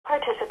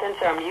Participants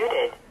are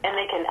muted, and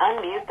they can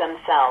unmute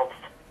themselves.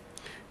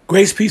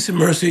 Grace, peace, and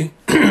mercy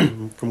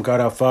from God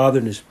our Father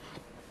and His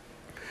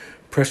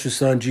precious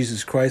Son,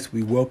 Jesus Christ.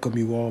 We welcome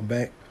you all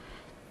back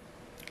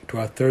to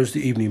our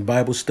Thursday evening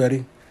Bible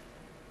study.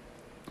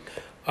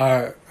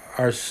 Our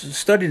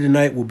study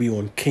tonight will be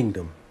on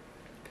kingdom.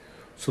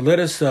 So let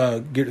us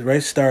get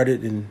right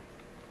started and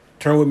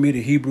turn with me to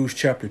Hebrews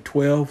chapter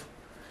 12,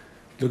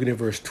 looking at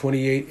verse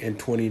 28 and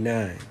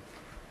 29.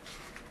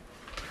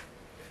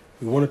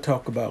 We want to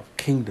talk about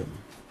kingdom.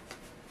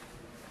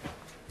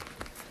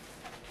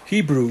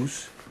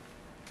 Hebrews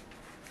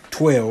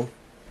 12,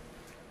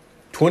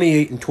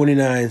 28 and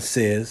 29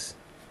 says,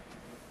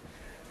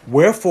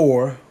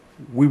 "Wherefore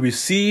we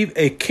receive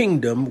a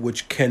kingdom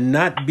which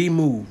cannot be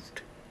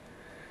moved.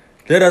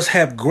 Let us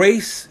have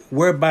grace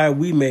whereby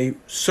we may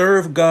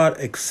serve God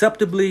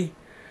acceptably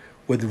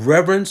with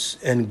reverence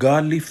and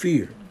godly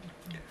fear.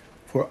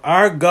 For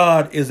our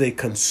God is a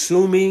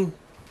consuming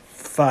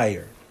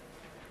fire."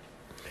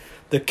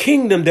 The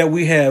kingdom that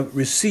we have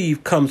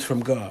received comes from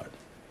God.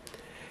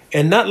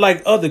 And not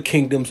like other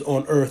kingdoms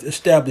on earth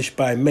established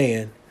by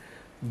man,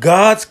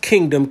 God's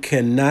kingdom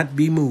cannot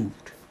be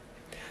moved,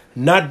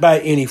 not by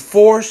any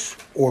force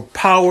or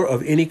power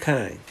of any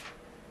kind.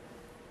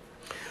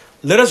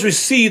 Let us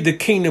receive the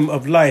kingdom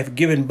of life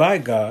given by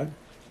God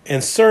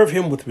and serve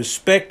him with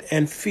respect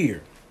and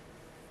fear.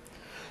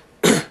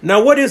 Now,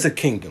 what is a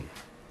kingdom?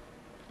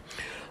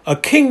 A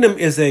kingdom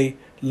is a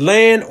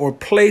land or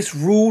place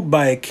ruled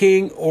by a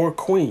king or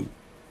queen.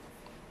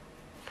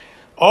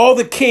 All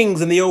the kings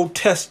in the Old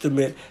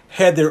Testament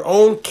had their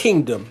own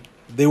kingdom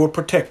they were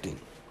protecting.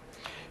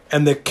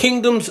 And the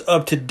kingdoms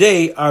of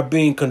today are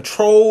being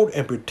controlled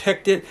and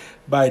protected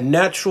by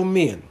natural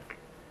men.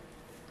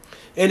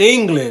 In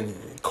England,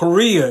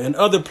 Korea, and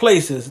other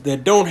places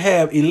that don't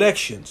have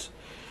elections,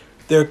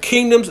 their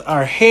kingdoms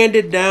are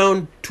handed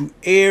down to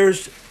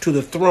heirs to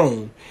the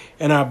throne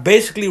and are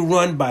basically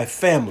run by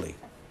family.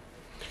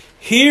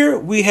 Here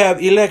we have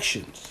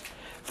elections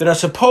that are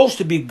supposed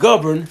to be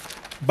governed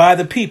by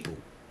the people.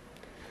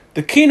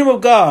 The kingdom of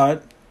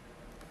God,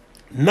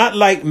 not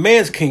like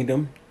man's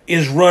kingdom,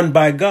 is run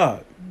by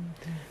God.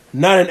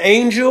 Not an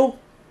angel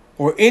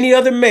or any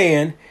other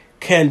man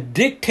can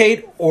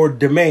dictate or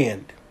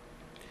demand.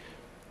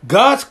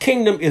 God's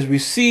kingdom is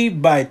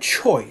received by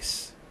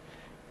choice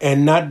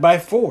and not by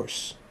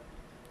force.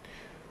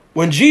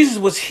 When Jesus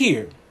was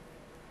here,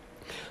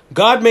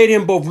 God made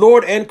him both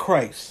Lord and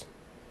Christ.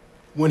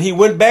 When he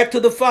went back to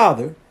the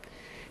Father,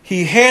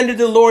 he handed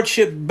the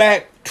lordship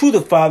back to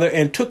the Father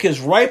and took his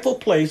rightful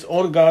place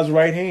on God's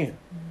right hand.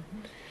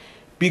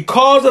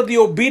 Because of the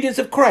obedience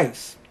of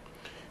Christ,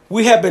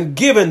 we have been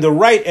given the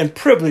right and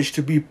privilege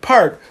to be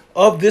part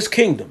of this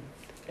kingdom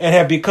and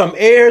have become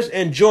heirs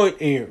and joint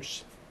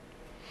heirs.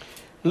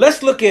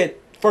 Let's look at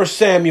 1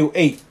 Samuel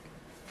 8.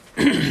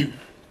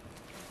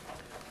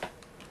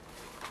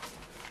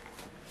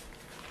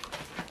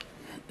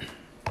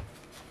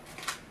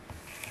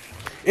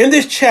 In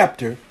this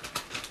chapter,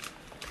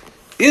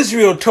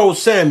 Israel told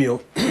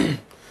Samuel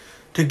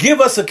to give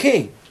us a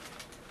king.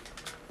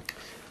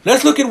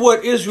 Let's look at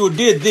what Israel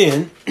did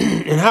then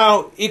and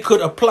how it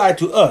could apply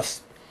to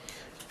us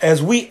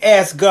as we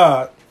ask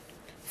God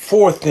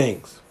for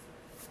things.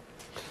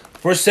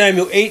 1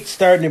 Samuel 8,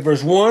 starting at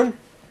verse 1.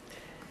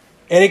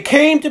 "And it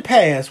came to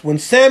pass when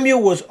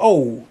Samuel was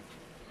old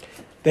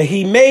that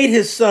he made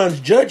his sons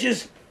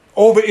judges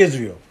over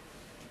Israel."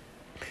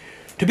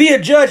 To be a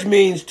judge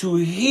means to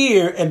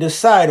hear and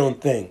decide on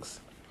things.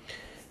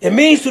 It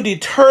means to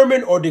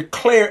determine or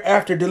declare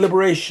after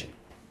deliberation.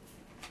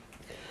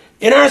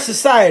 In our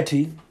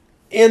society,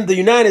 in the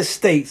United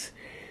States,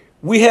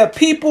 we have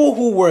people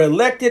who were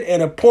elected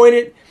and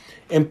appointed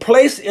and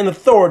placed in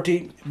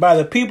authority by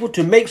the people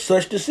to make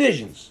such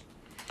decisions.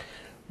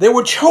 They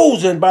were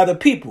chosen by the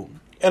people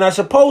and are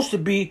supposed to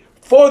be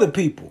for the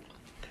people,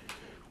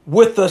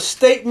 with the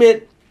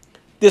statement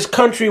this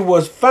country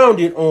was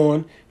founded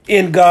on,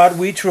 "In God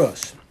we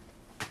trust."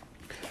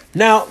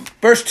 Now,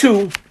 verse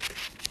 2,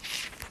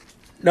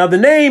 "Now the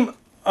name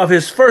of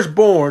his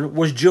firstborn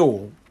was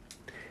Joel,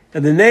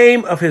 and the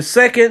name of his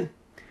second,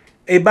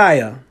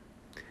 Abiah.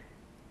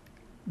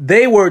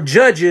 They were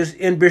judges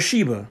in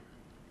Beersheba.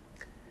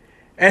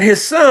 And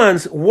his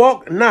sons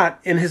walked not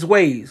in his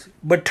ways,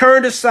 but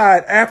turned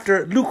aside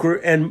after lucre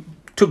and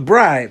took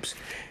bribes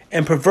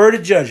and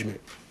perverted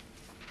judgment."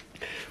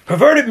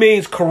 Perverted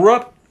means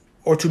corrupt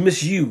or to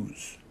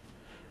misuse.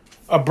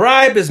 A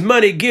bribe is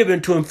money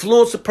given to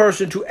influence a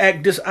person to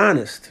act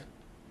dishonest.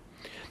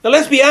 Now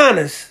let's be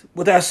honest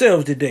with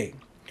ourselves today.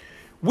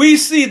 We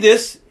see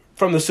this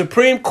from the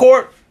Supreme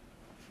Court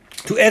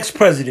to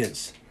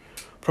ex-presidents,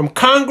 from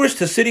Congress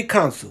to city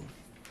council.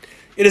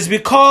 It is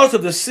because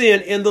of the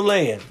sin in the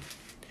land.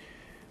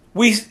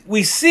 We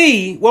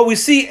see what we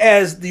see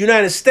as the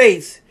United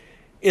States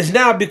is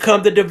now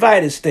become the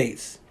divided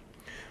states.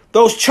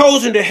 Those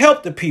chosen to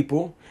help the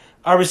people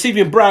are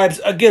receiving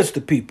bribes against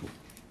the people.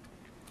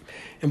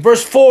 In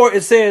verse 4,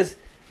 it says,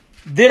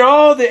 "Then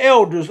all the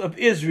elders of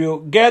Israel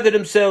gathered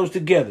themselves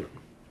together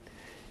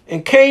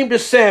and came to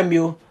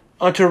Samuel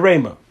unto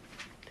Ramah,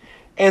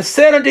 and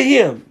said unto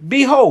him,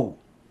 Behold,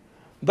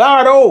 thou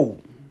art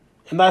old,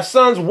 and thy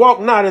sons walk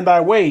not in thy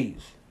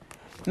ways.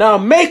 Now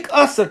make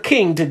us a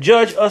king to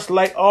judge us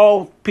like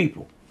all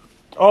people,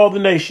 all the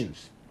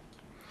nations.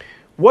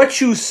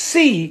 What you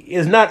see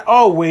is not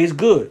always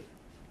good.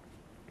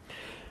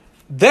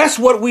 That's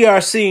what we are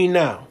seeing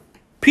now.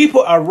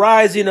 People are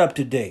rising up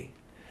today.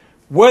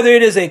 Whether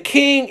it is a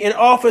king in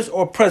office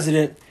or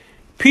president,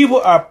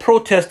 people are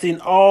protesting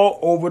all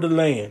over the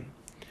land.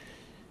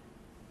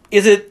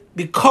 Is it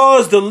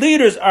because the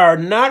leaders are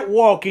not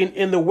walking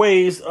in the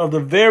ways of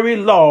the very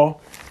law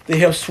they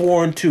have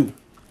sworn to?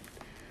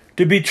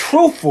 To be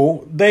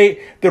truthful, the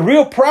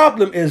real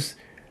problem is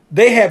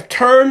they have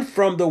turned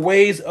from the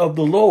ways of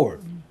the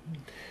Lord.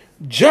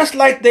 Just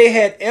like they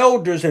had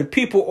elders and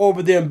people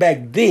over them back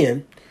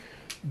then,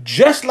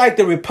 just like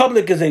the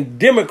Republicans and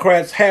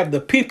Democrats have the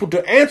people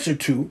to answer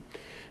to,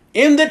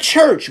 in the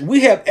church,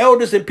 we have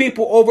elders and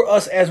people over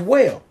us as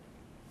well.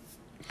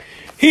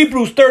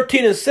 Hebrews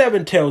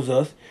 13:7 tells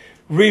us,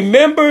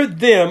 Remember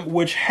them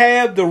which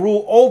have the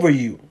rule over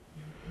you,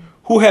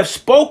 who have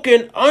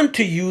spoken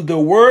unto you the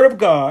word of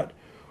God,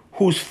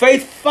 whose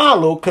faith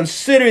follow,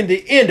 considering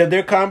the end of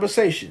their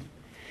conversation.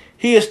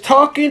 He is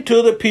talking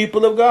to the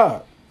people of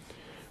God.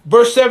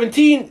 Verse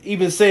 17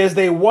 even says,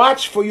 They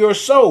watch for your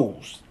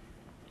souls.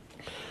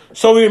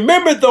 So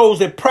remember those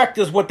that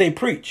practice what they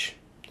preach.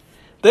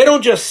 They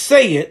don't just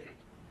say it,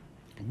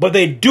 but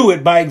they do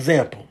it by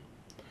example.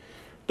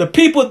 The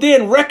people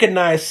then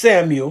recognized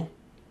Samuel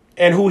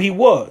and who he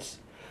was,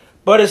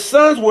 but his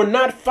sons were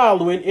not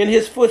following in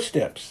his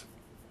footsteps.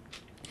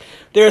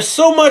 There is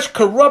so much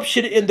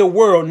corruption in the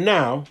world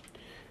now,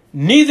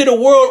 neither the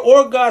world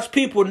or God's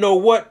people know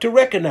what to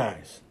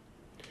recognize.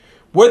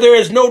 Where there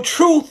is no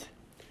truth,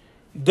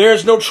 there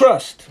is no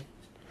trust.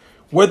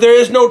 Where there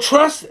is no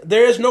trust,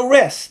 there is no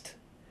rest.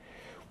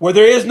 Where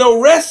there is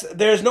no rest,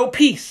 there is no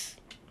peace.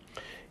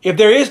 If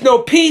there is no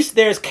peace,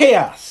 there is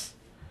chaos.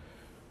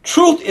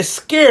 Truth is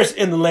scarce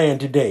in the land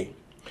today,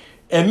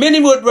 and many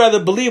would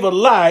rather believe a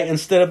lie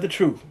instead of the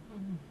truth.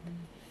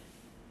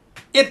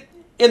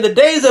 In the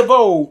days of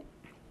old,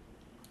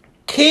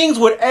 kings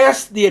would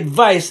ask the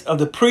advice of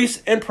the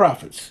priests and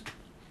prophets.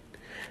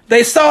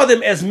 They saw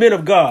them as men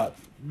of God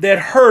that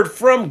heard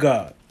from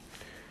God.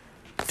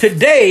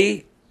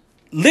 Today,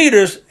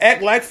 leaders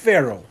act like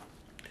Pharaoh.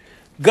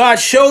 God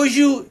shows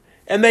you,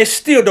 and they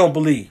still don't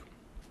believe.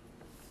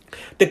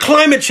 The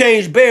climate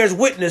change bears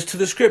witness to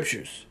the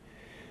scriptures.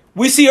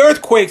 We see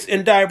earthquakes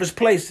in diverse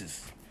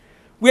places.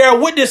 We are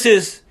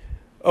witnesses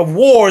of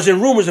wars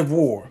and rumors of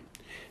war.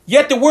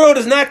 Yet the world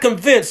is not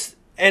convinced,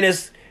 and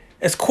as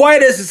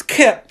quiet as it's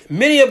kept,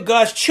 many of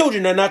God's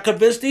children are not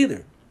convinced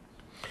either.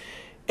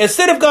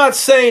 Instead of God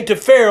saying to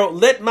Pharaoh,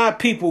 let my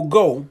people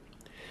go,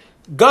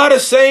 God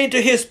is saying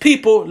to his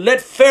people,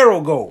 let Pharaoh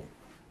go.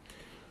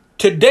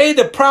 Today,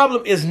 the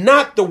problem is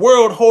not the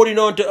world holding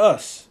on to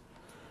us.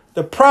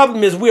 The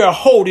problem is we are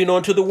holding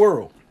on to the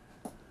world.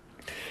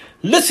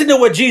 Listen to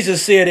what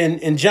Jesus said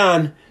in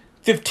John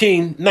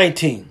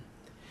 15:19.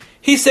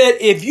 He said,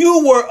 if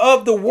you were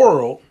of the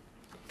world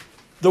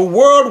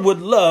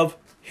would love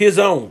his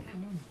own.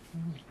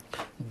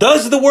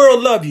 Does the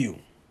world love you?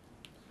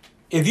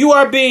 If you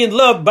are being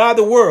loved by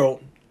the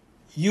world,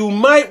 you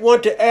might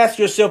want to ask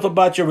yourself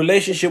about your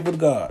relationship with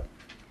God.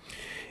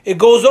 It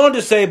goes on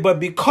to say, but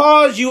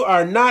because you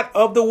are not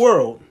of the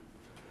world,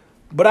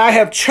 but I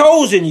have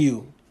chosen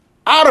you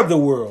out of the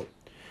world,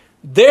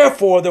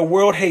 therefore the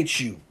world hates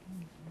you.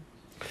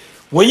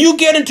 When you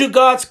get into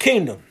God's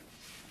kingdom,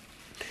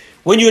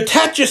 when you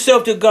attach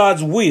yourself to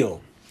God's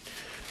will,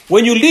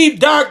 when you leave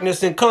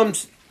darkness and come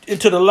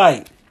into the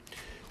light,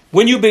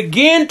 when you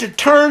begin to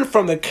turn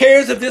from the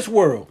cares of this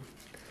world,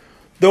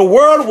 the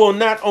world will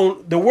not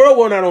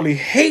only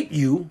hate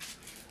you,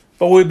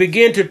 but will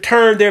begin to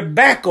turn their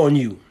back on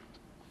you.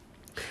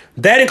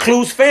 That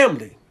includes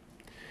family.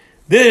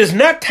 This is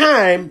not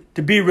time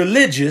to be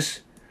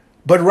religious,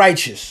 but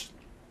righteous.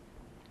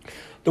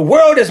 The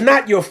world is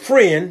not your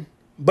friend,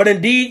 but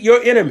indeed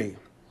your enemy.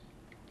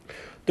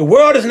 The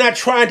world is not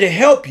trying to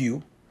help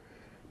you,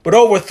 but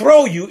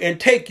overthrow you and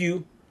take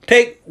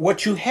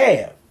what you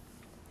have.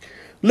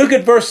 Look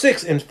at verse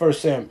 6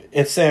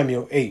 in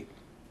Samuel 8.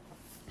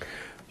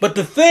 But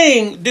the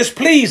thing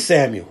displeased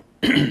Samuel.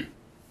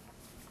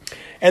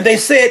 And they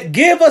said,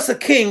 give us a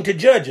king to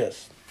judge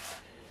us.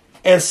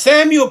 And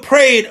Samuel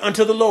prayed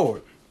unto the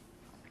Lord.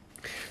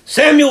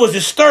 Samuel was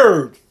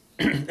disturbed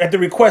at the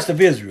request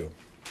of Israel,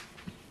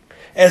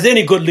 as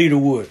any good leader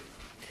would.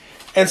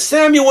 And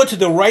Samuel went to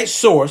the right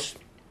source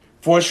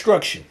for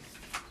instruction.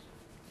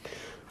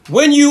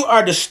 When you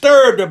are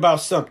disturbed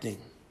about something,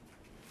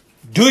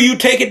 do you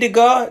take it to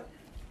God?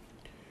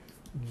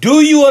 Do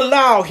you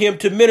allow him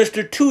to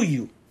minister to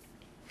you?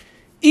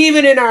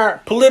 Even in our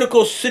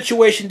political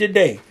situation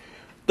today,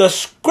 the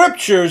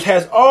scriptures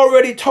has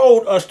already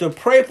told us to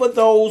pray for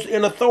those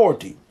in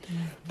authority,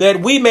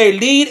 that we may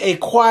lead a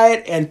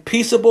quiet and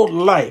peaceable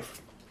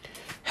life.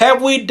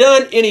 Have we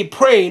done any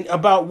praying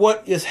about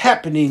what is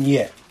happening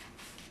yet?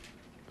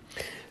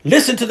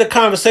 Listen to the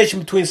conversation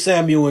between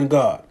Samuel and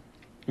God.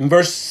 In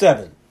verse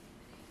 7.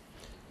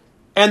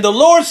 And the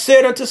Lord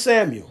said unto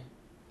Samuel,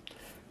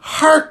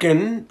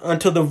 hearken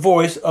unto the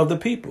voice of the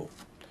people,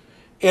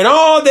 in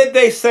all that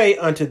they say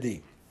unto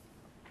thee.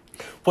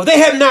 For they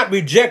have not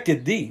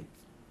rejected thee,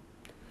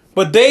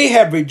 but they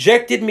have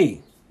rejected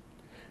me,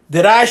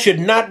 that I should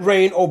not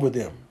reign over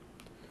them.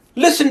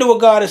 Listen to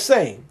what God is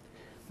saying.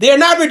 They are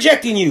not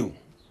rejecting you.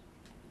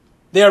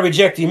 They are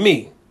rejecting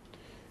me.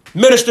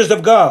 Ministers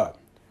of God,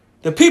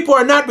 the people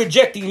are not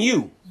rejecting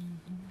you.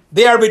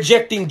 They are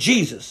rejecting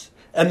Jesus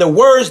and the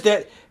words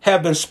that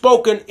have been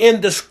spoken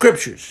in the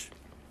scriptures.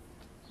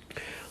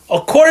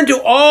 According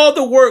to all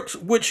the works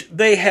which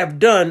they have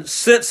done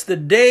since the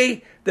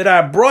day that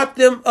I brought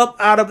them up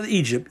out of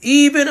Egypt,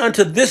 even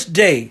unto this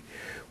day,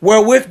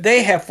 wherewith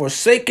they have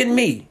forsaken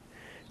me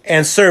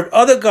and served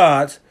other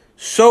gods,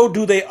 so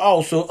do they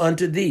also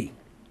unto thee.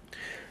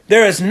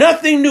 There is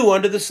nothing new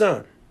under the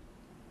sun.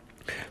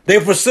 They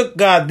forsook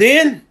God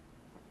then,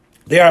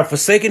 they are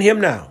forsaking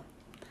him now.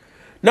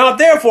 Now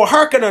therefore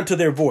hearken unto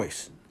their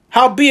voice.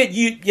 Howbeit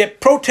you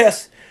yet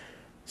protest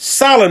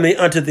solemnly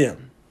unto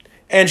them,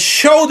 and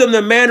show them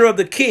the manner of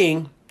the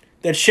king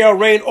that shall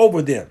reign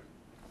over them.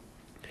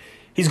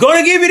 He's going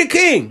to give you the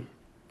king,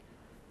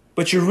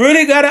 but you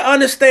really got to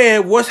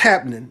understand what's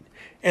happening.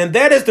 And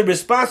that is the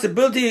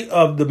responsibility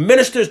of the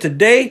ministers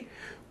today.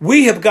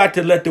 We have got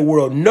to let the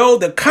world know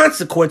the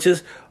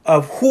consequences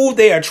of who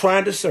they are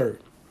trying to serve.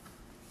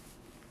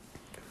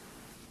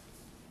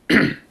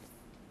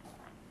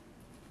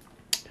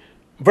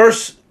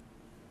 Verse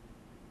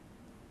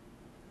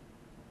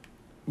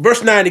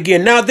 9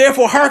 again. Now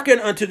therefore hearken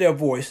unto their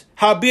voice,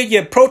 howbeit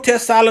yet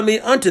protest solemnly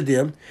unto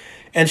them,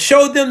 and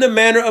show them the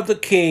manner of the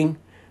king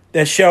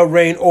that shall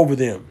reign over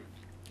them.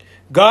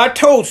 God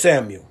told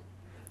Samuel,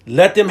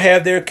 let them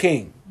have their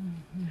king,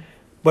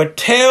 but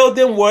tell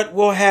them what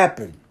will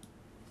happen.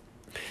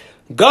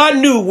 God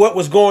knew what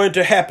was going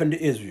to happen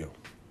to Israel,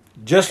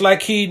 just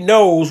like he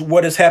knows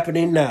what is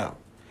happening now.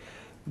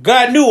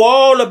 God knew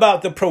all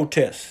about the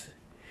protests.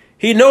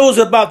 He knows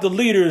about the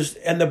leaders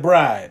and the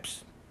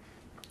bribes.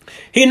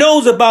 He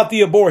knows about the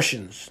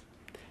abortions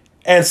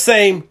and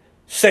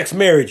same-sex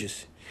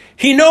marriages.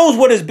 He knows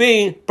what is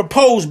being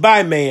proposed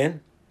by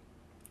man,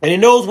 and he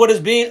knows what is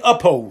being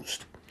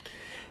opposed.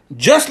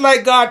 Just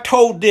like God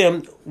told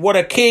them what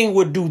a king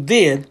would do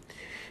then,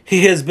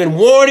 he has been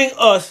warning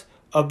us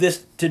of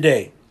this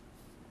today.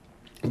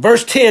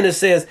 Verse 10, it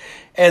says,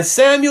 and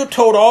Samuel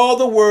told all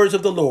the words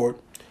of the Lord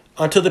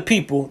unto the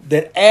people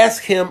that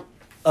asked him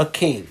a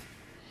king.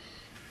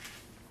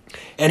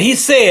 And he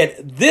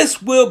said,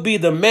 this will be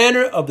the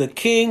manner of the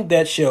king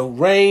that shall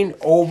reign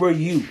over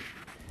you.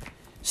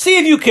 See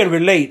if you can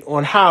relate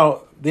on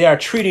how they are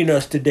treating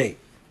us today.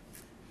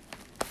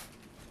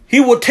 He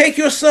will take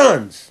your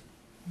sons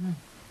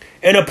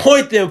and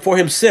appoint them for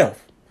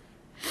himself,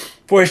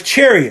 for his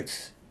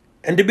chariots,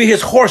 and to be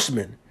his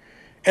horsemen,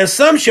 and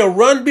some shall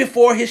run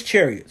before his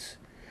chariots.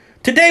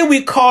 Today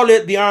we call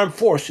it the armed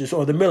forces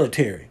or the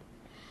military.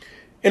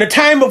 In a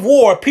time of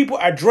war, people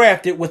are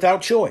drafted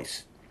without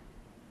choice.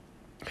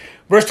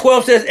 Verse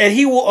 12 says, and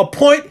he will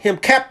appoint him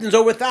captains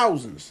over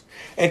thousands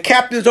and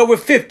captains over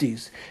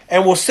fifties,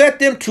 and will set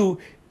them to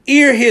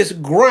ear his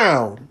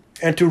ground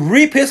and to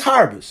reap his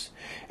harvest,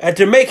 and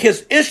to make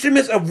his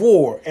instruments of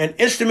war and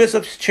instruments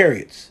of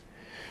chariots.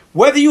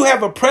 Whether you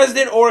have a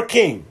president or a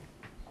king,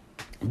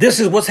 this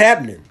is what's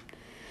happening.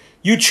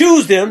 You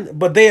choose them,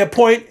 but they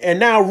appoint and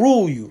now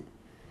rule you.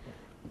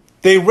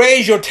 They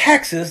raise your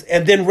taxes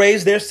and then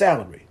raise their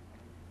salary.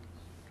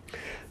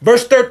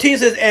 Verse 13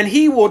 says, and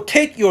he will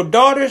take your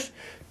daughters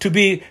to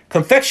be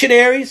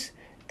confectionaries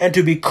and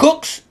to be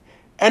cooks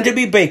and to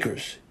be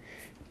bakers.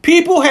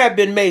 People have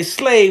been made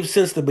slaves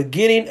since the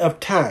beginning of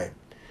time.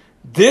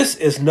 This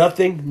is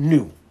nothing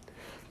new.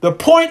 The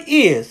point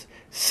is,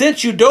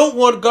 since you don't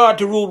want God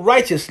to rule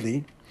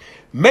righteously,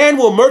 man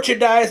will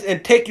merchandise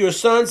and take your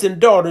sons and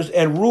daughters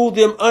and rule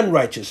them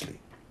unrighteously.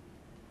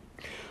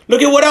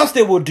 Look at what else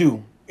they will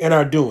do and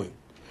are doing.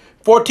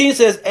 14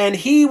 says, and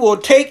he will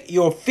take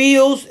your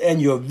fields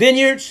and your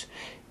vineyards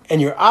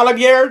and your olive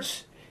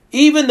yards,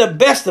 even the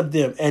best of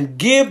them, and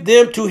give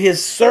them to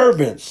his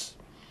servants.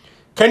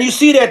 Can you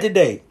see that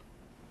today?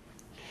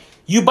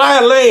 You buy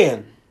a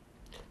land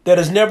that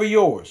is never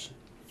yours.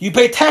 You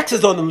pay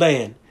taxes on the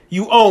land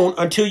you own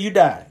until you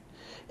die.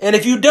 And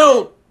if you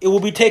don't, it will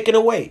be taken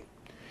away.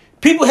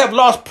 People have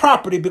lost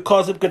property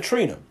because of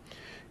Katrina.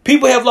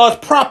 People have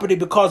lost property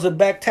because of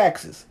back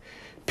taxes.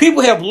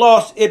 People have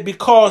lost it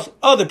because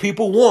other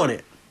people want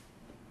it.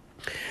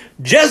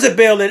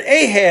 Jezebel and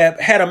Ahab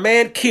had a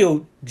man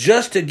killed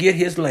just to get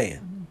his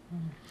land.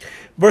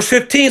 Verse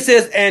 15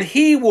 says, and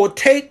he will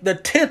take the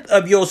tenth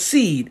of your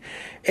seed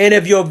and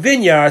of your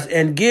vineyards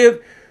and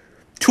give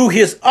to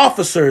his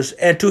officers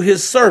and to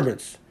his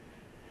servants.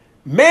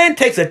 Man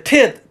takes a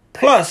tenth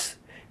plus,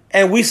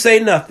 and we say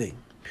nothing.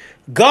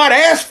 God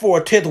asks for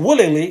a tenth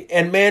willingly,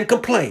 and man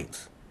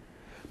complains.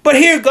 But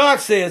here God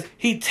says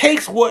he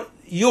takes what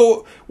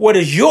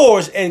is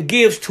yours and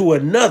gives to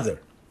another.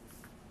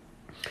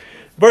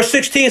 Verse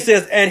 16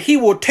 says, and he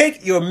will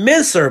take your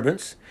men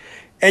servants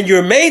and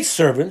your maid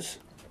servants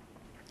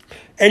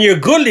and your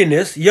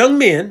goodliness, young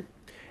men,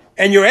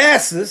 and your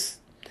asses,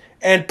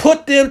 and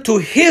put them to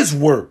his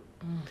work.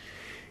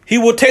 He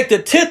will take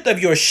the tenth of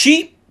your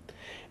sheep,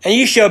 and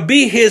ye shall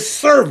be his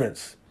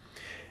servants.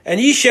 And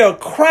ye shall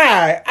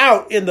cry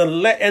out in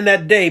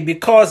that day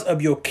because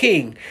of your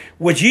king,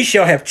 which ye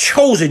shall have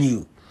chosen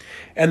you.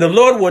 And the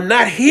Lord will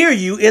not hear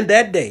you in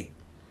that day.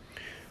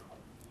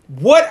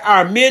 What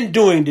are men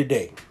doing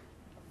today?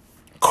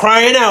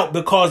 Crying out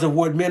because of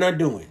what men are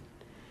doing.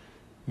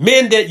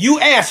 Men that you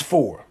asked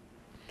for.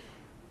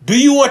 Do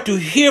you want to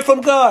hear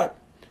from God?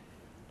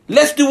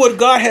 Let's do what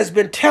God has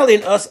been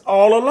telling us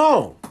all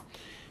along.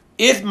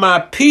 If my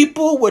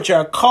people, which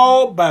are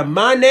called by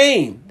my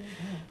name,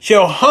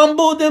 shall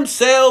humble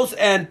themselves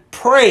and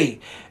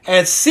pray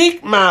and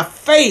seek my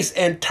face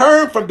and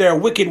turn from their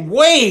wicked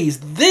ways,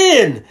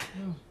 then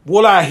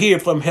will I hear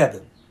from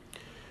heaven.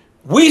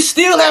 We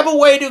still have a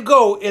way to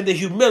go in the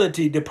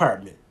humility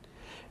department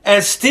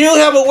and still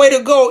have a way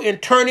to go in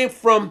turning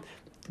from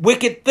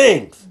wicked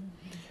things.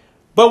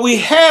 But we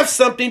have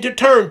something to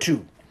turn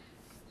to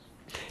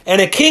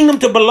and a kingdom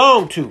to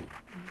belong to.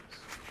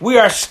 We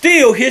are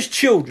still his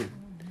children.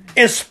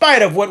 In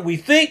spite of what we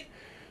think,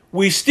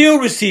 we still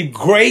receive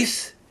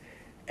grace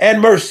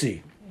and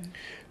mercy.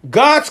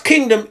 God's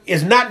kingdom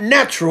is not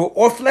natural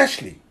or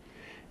fleshly.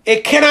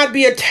 It cannot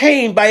be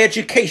attained by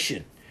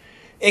education.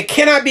 It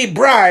cannot be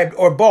bribed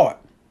or bought.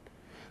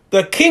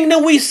 The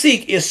kingdom we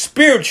seek is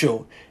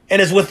spiritual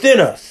and is within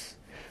us.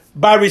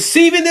 By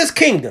receiving this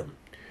kingdom,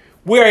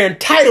 we are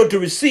entitled to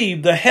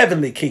receive the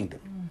heavenly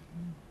kingdom.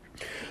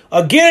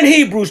 Again, in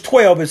Hebrews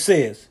 12, it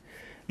says,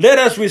 let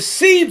us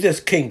receive this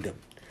kingdom,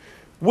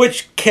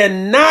 which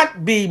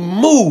cannot be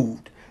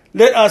moved.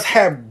 Let us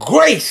have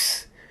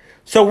grace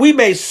so we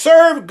may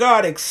serve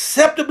God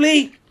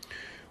acceptably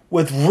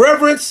with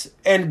reverence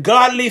and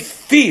godly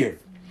fear.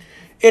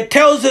 It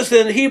tells us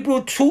in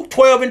Hebrews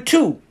 12 and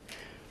 2,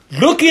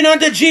 looking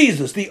unto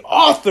Jesus, the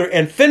author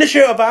and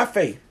finisher of our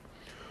faith,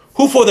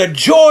 who for the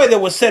joy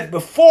that was set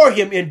before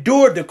him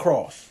endured the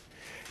cross,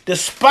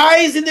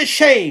 despising the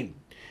shame,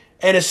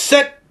 and is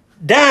set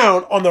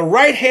down on the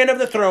right hand of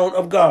the throne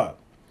of God.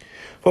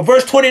 For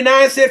verse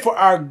 29 said, for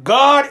our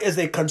God is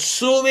a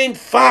consuming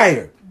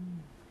fire.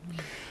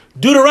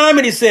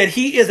 Deuteronomy said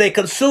he is a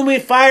consuming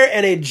fire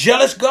and a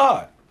jealous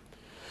God.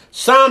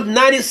 Psalm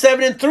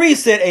 97 and 3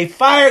 said, a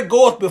fire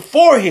goeth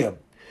before him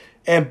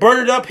and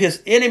burneth up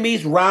his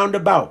enemies round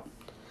about.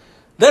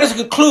 Let us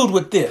conclude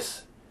with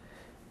this.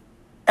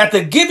 At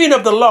the giving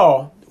of the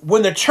law,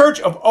 when the church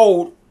of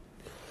old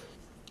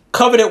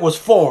covenant was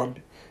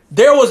formed,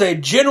 there was a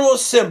general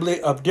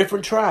assembly of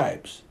different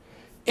tribes.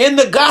 In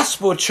the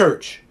gospel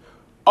church,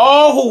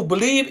 all who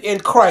believe in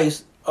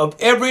Christ of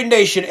every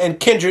nation and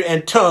kindred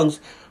and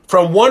tongues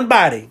from one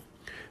body,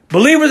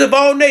 believers of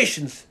all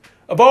nations,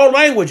 of all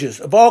languages,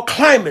 of all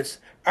climates,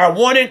 are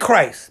one in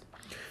Christ,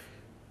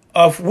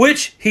 of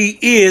which he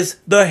is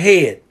the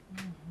head.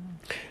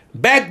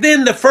 Back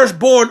then, the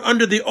firstborn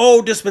under the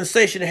old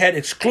dispensation had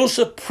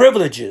exclusive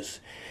privileges.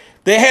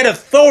 They had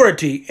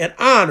authority and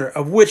honor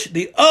of which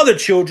the other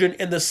children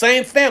in the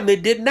same family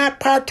did not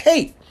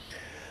partake.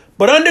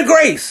 But under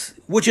grace,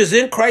 which is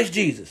in Christ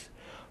Jesus,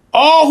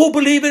 all who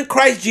believe in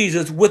Christ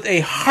Jesus with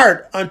a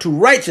heart unto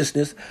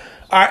righteousness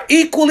are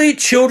equally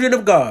children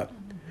of God,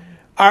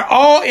 are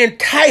all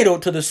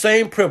entitled to the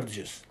same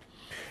privileges.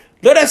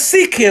 Let us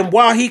seek him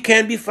while he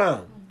can be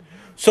found,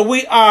 so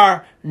we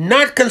are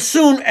not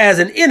consumed as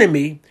an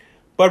enemy,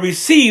 but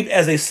received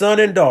as a son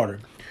and daughter.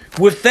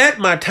 With that,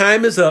 my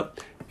time is up,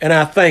 and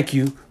I thank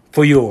you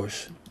for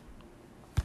yours.